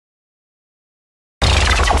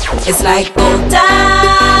It's like gold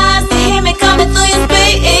dust. You hear me coming through your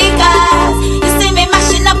speakers. You see me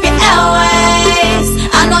mashing up your airways.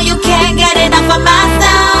 I know you can't get enough of my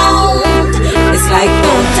sound. It's like gold